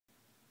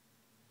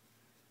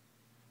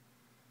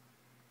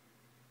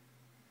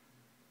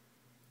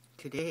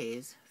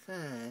Today's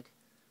third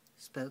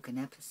spoken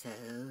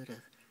episode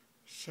of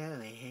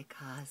Showy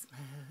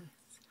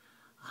Cosmos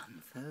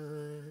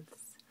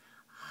unfolds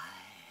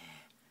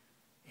high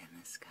in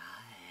the sky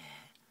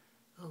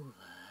over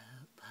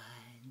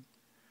pine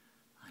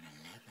on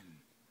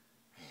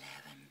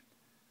 11/11/11.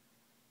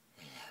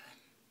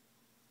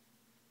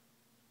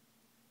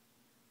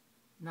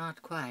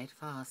 Not Quite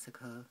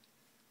Farcical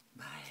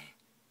by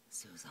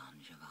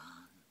Suzán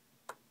Jiván.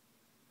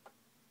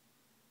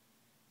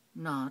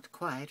 Not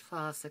Quite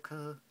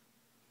Farcical,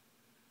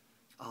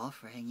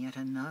 offering yet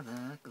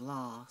another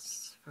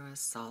gloss for a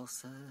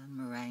salsa and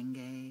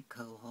merengue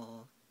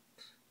cohort,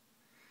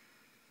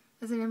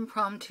 as an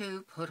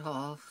impromptu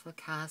put-off the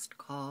cast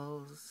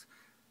calls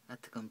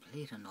at the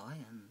complete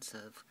annoyance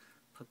of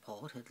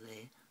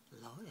purportedly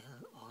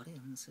loyal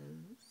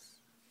audiences.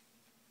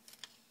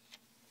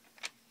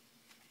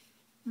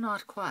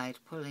 Not quite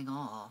pulling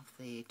off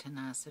the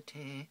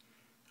tenacity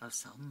of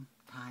some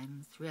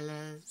time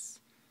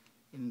thrillers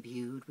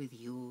imbued with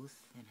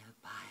youth in her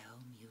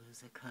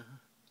bio-musical,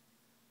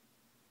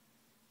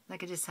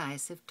 like a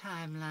decisive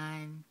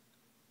timeline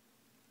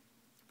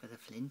for the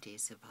flinty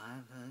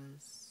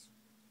survivors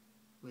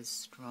with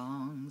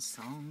strong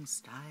song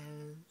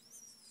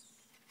styles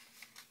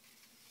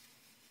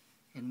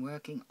in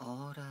working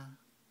order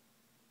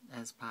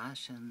as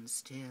passion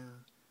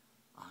still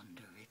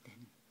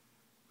underwritten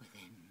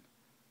within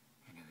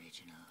an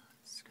original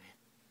script.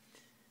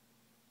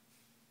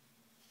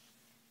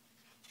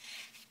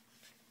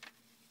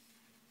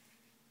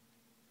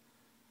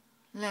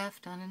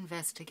 Left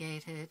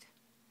uninvestigated,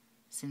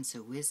 since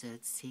a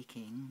wizard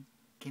seeking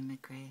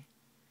gimmickry,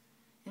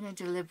 in a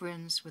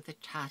deliverance with a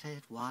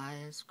tattered,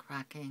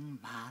 wise-cracking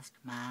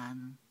masked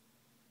man,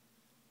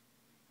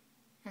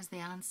 as the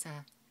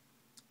answer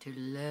to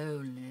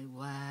lonely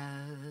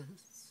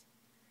woes,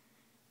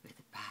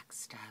 with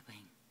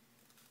backstabbing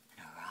and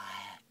a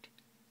riot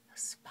of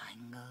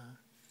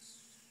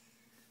spangles.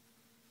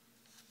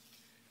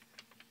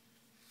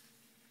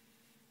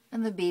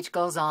 And the beat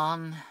goes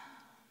on,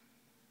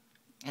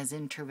 as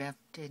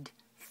interrupted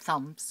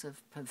thumps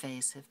of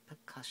pervasive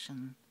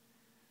percussion,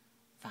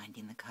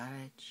 finding the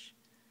courage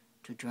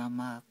to drum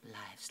up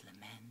life's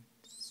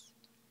laments,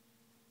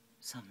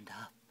 summed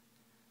up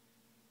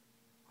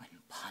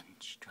when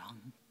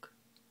punch-drunk